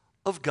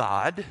of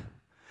God?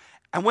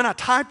 And when I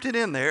typed it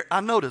in there, I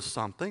noticed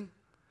something.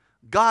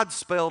 God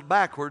spelled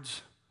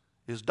backwards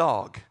is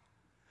dog.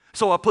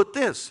 So I put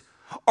this.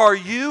 Are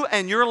you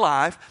and your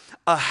life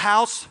a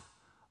house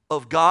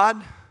of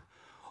God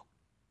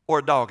or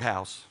a dog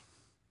house?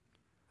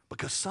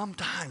 Because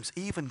sometimes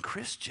even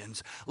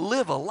Christians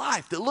live a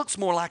life that looks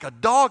more like a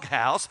dog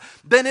house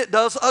than it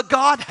does a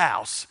God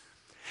house.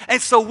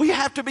 And so we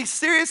have to be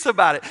serious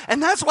about it.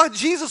 And that's why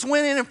Jesus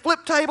went in and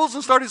flipped tables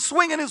and started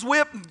swinging his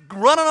whip,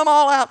 running them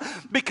all out.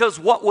 Because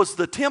what was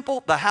the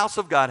temple, the house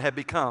of God, had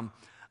become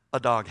a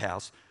dog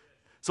house.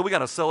 So we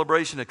got a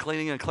celebration, a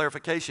cleaning, and a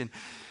clarification.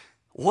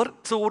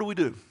 So what do we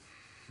do?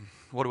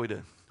 What do we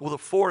do? Well, the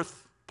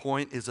fourth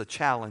point is a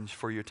challenge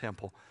for your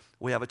temple.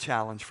 We have a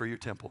challenge for your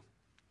temple.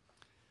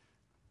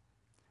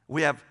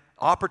 We have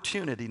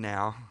opportunity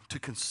now to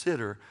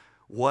consider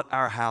what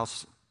our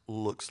house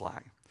looks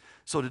like.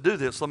 So to do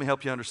this, let me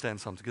help you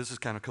understand something, because this is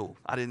kind of cool.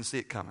 I didn't see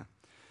it coming.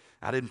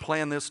 I didn't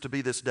plan this to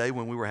be this day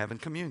when we were having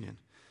communion.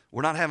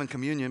 We're not having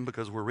communion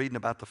because we're reading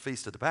about the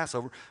feast of the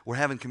Passover. We're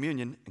having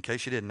communion, in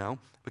case you didn't know,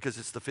 because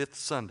it's the fifth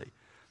Sunday.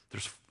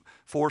 There's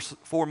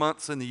four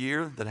months in the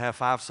year that have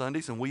 5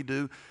 Sundays, and we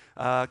do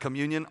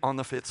communion on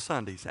the fifth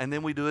Sundays. And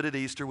then we do it at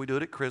Easter, we do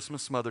it at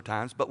Christmas, some other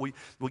times, but we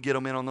get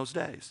them in on those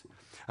days.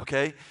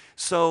 Okay?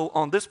 So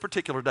on this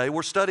particular day,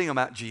 we're studying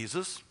about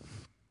Jesus,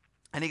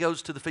 and he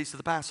goes to the feast of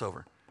the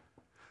Passover.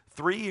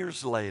 3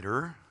 years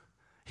later,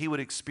 he would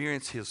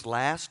experience his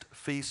last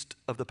feast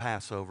of the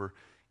Passover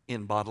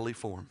in bodily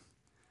form.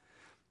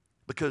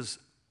 Because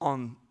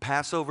on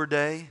Passover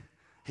day,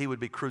 he would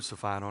be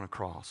crucified on a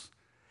cross.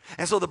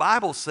 And so the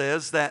Bible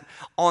says that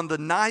on the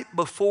night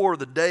before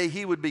the day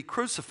he would be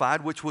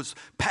crucified, which was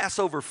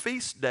Passover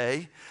feast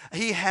day,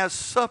 he has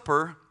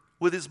supper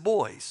with his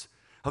boys.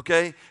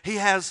 Okay? He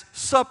has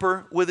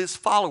supper with his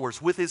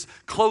followers, with his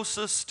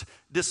closest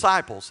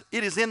disciples.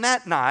 It is in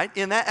that night,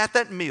 at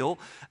that meal,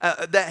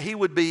 that he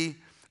would be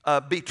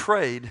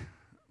betrayed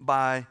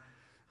by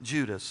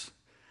Judas.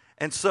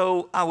 And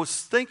so I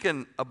was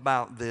thinking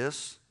about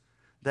this,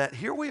 that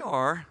here we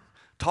are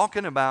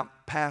talking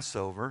about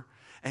Passover,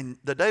 and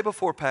the day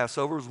before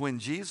Passover was when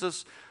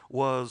Jesus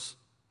was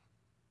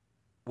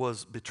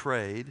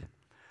betrayed.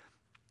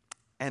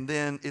 And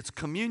then it's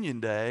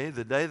Communion Day,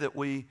 the day that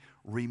we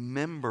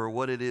remember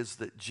what it is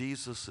that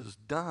Jesus has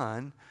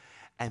done.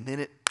 And then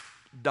it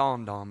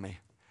dawned on me.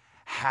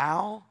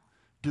 How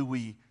do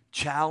we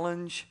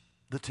challenge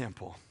the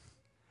temple?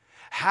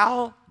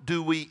 How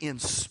do we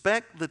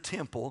inspect the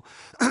temple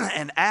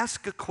and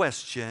ask a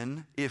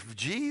question? If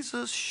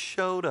Jesus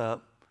showed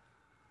up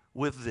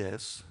with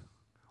this,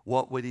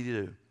 what would he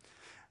do?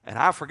 And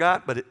I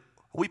forgot, but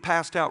we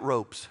passed out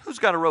ropes. Who's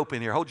got a rope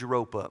in here? Hold your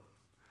rope up.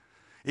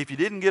 If you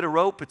didn't get a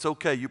rope, it's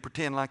okay. You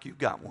pretend like you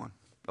got one,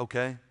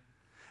 okay?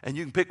 And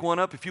you can pick one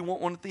up if you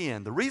want one at the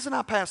end. The reason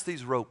I pass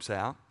these ropes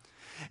out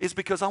is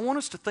because I want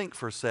us to think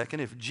for a second.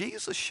 If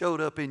Jesus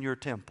showed up in your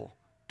temple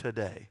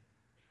today,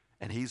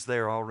 and he's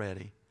there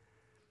already,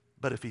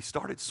 but if he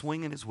started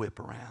swinging his whip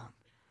around,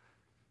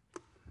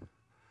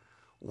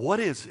 what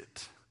is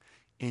it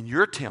in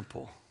your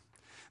temple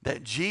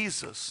that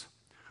Jesus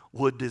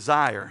would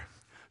desire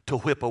to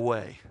whip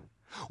away?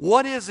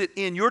 What is it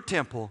in your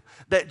temple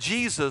that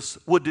Jesus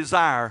would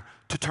desire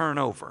to turn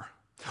over?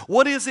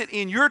 What is it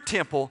in your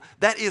temple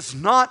that is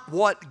not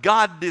what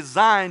God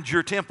designed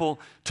your temple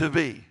to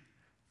be?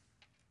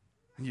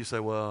 And you say,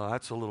 well,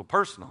 that's a little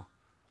personal.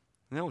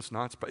 No, it's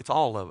not. It's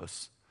all of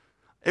us.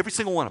 Every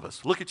single one of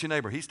us. Look at your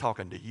neighbor. He's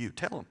talking to you.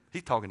 Tell him.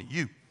 He's talking to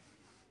you.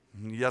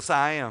 Yes,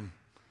 I am.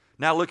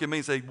 Now look at me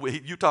and say,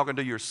 you're talking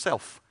to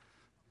yourself.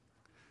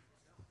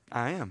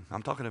 I am.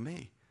 I'm talking to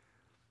me.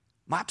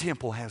 My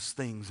temple has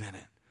things in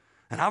it.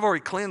 And I've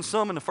already cleansed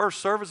some in the first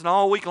service, and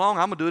all week long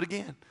I'm going to do it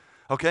again.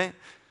 Okay?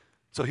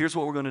 So here's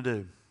what we're going to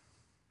do.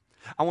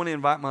 I want to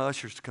invite my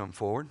ushers to come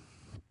forward.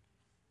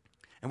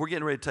 And we're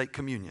getting ready to take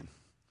communion.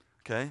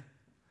 Okay?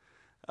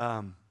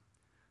 I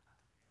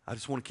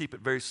just want to keep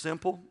it very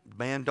simple.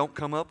 Man, don't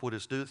come up. We'll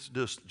just do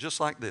this just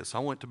like this. I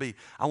want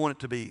it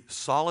to be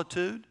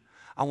solitude.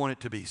 I want it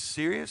to be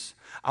serious.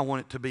 I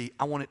want it to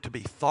be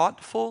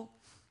thoughtful.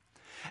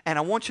 And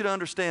I want you to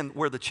understand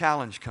where the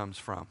challenge comes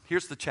from.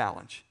 Here's the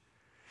challenge.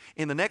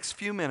 In the next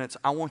few minutes,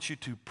 I want you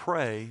to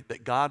pray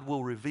that God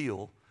will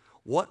reveal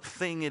what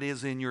thing it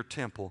is in your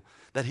temple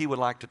that He would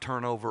like to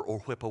turn over or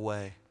whip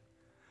away.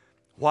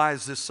 Why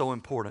is this so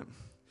important?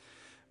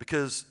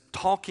 Because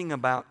talking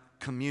about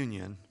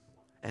communion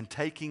and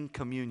taking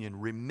communion,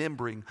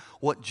 remembering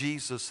what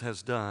Jesus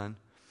has done,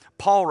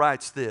 Paul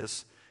writes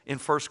this in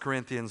 1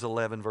 Corinthians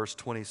 11, verse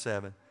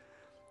 27.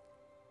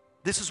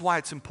 This is why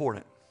it's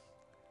important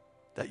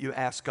that you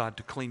ask God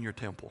to clean your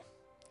temple.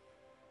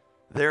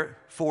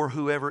 Therefore,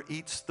 whoever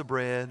eats the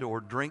bread or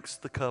drinks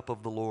the cup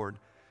of the Lord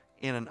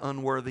in an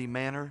unworthy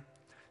manner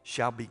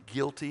shall be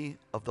guilty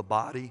of the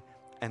body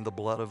and the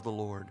blood of the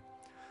Lord.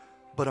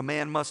 But a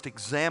man must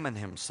examine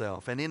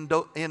himself, and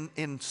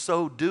in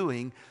so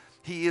doing,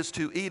 he is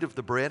to eat of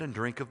the bread and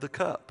drink of the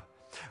cup.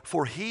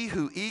 For he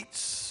who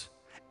eats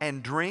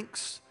and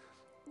drinks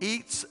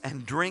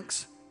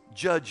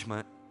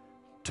judgment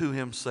to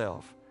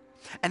himself.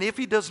 And if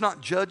he does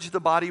not judge the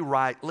body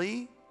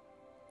rightly,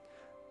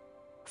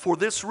 for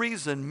this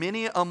reason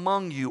many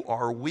among you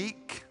are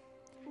weak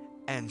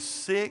and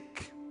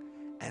sick,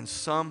 and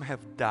some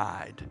have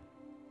died.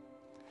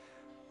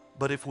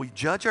 But if we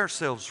judge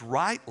ourselves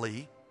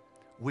rightly,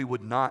 we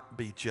would not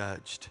be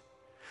judged.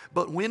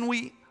 But when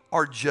we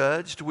are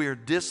judged, we are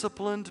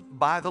disciplined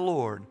by the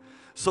Lord,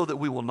 so that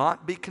we will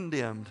not be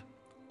condemned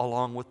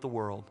along with the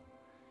world.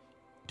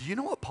 Do you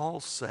know what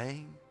Paul's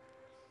saying?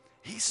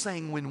 He's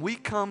saying when we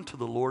come to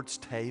the Lord's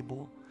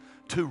table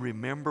to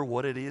remember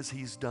what it is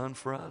He's done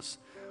for us,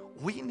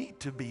 we need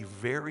to be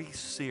very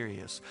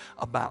serious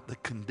about the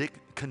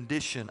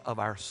condition of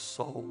our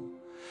soul.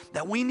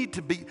 That we need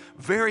to be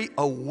very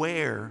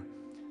aware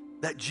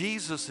that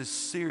Jesus is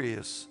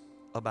serious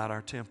about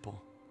our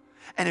temple.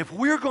 And if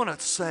we're going to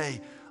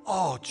say,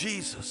 oh,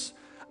 Jesus,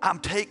 I'm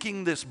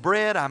taking this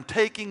bread, I'm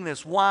taking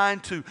this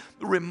wine to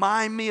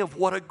remind me of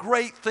what a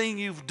great thing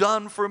you've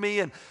done for me,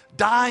 and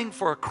dying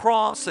for a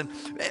cross and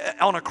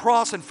on a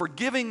cross and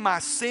forgiving my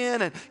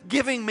sin and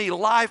giving me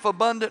life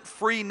abundant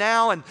free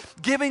now and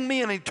giving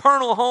me an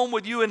eternal home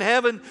with you in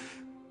heaven,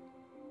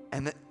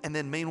 and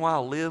then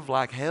meanwhile live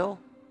like hell.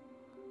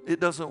 It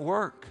doesn't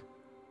work.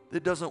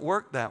 It doesn't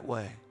work that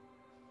way.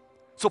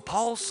 So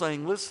Paul's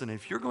saying, listen,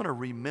 if you're going to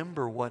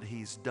remember what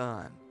He's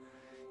done,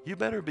 you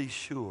better be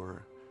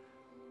sure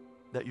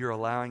that you're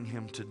allowing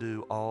Him to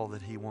do all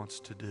that He wants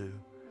to do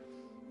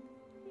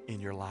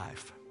in your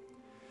life.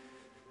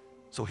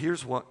 So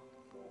here's what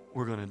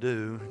we're going to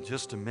do in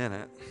just a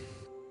minute.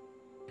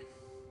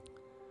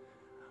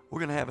 We're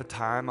going to have a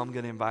time. I'm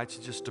going to invite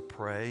you just to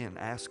pray and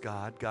ask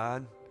God,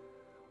 God,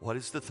 what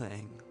is the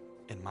thing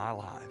in my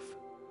life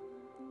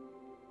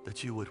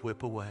that you would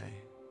whip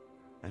away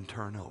and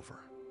turn over?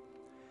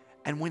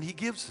 And when He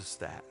gives us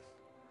that,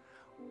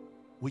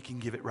 we can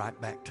give it right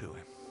back to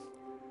Him.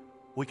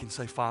 We can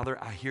say,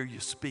 Father, I hear you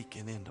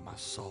speaking into my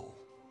soul.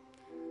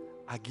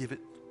 I give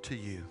it to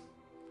you.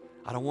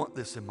 I don't want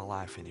this in my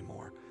life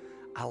anymore.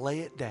 I lay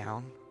it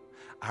down.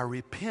 I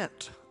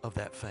repent of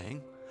that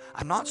thing.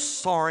 I'm not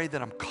sorry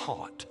that I'm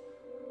caught.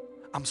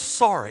 I'm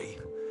sorry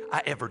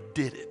I ever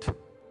did it.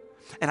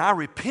 And I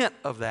repent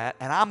of that,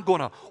 and I'm going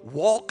to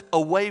walk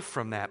away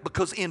from that,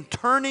 because in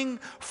turning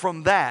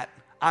from that,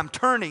 I'm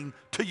turning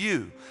to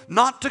you.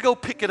 Not to go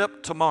pick it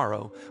up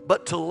tomorrow,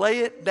 but to lay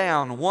it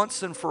down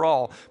once and for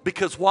all.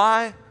 Because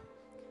why?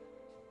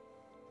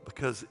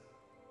 Because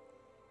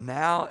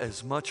now,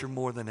 as much or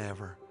more than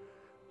ever,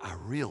 I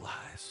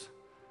realize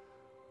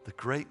the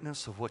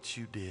greatness of what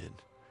you did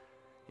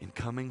in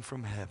coming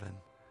from heaven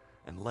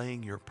and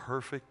laying your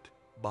perfect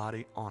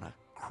body on a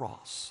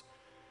cross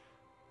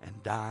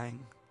and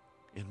dying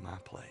in my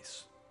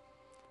place.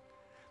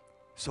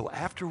 So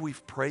after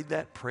we've prayed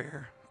that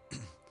prayer,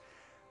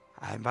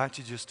 I invite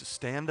you just to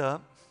stand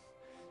up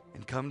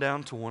and come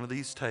down to one of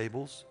these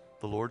tables,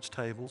 the Lord's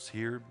tables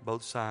here,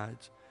 both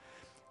sides.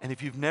 And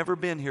if you've never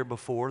been here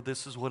before,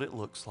 this is what it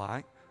looks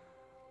like.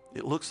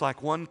 It looks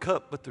like one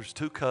cup, but there's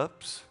two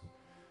cups.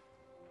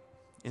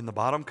 In the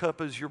bottom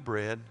cup is your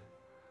bread,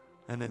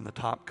 and then the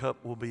top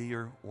cup will be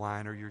your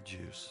wine or your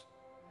juice.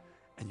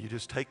 And you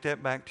just take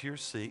that back to your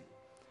seat,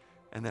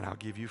 and then I'll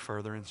give you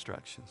further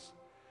instructions.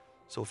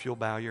 So if you'll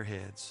bow your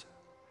heads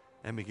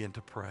and begin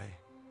to pray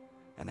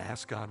and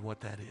ask God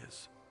what that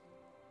is.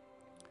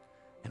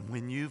 And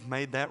when you've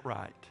made that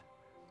right,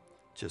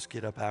 just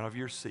get up out of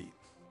your seat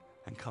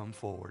and come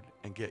forward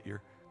and get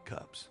your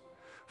cups.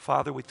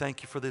 Father, we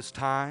thank you for this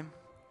time.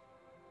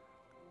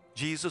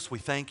 Jesus, we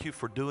thank you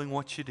for doing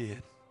what you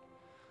did,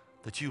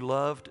 that you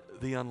loved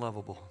the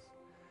unlovable,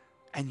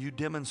 and you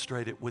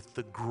demonstrated with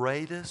the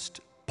greatest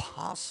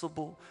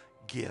possible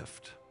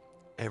gift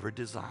ever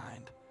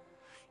designed,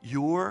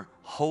 your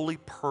holy,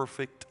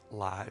 perfect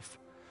life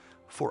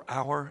for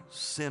our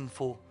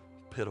sinful,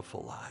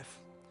 pitiful life.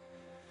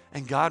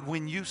 And God,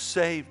 when you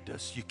saved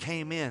us, you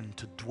came in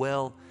to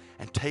dwell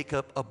and take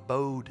up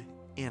abode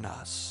in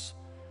us.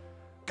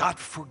 God,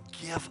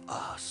 forgive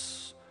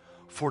us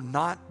for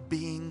not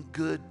being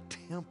good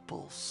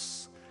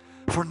temples,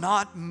 for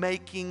not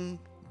making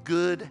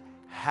good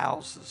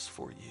houses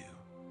for you.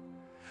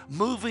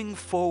 Moving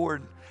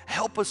forward,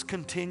 help us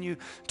continue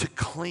to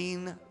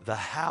clean the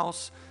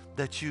house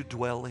that you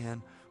dwell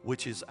in,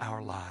 which is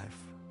our life.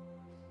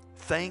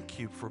 Thank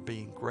you for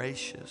being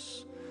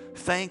gracious.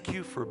 Thank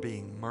you for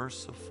being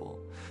merciful.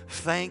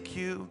 Thank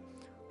you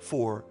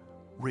for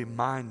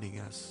reminding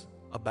us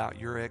about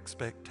your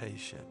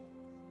expectation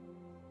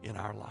in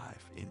our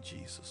life. In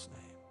Jesus'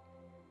 name.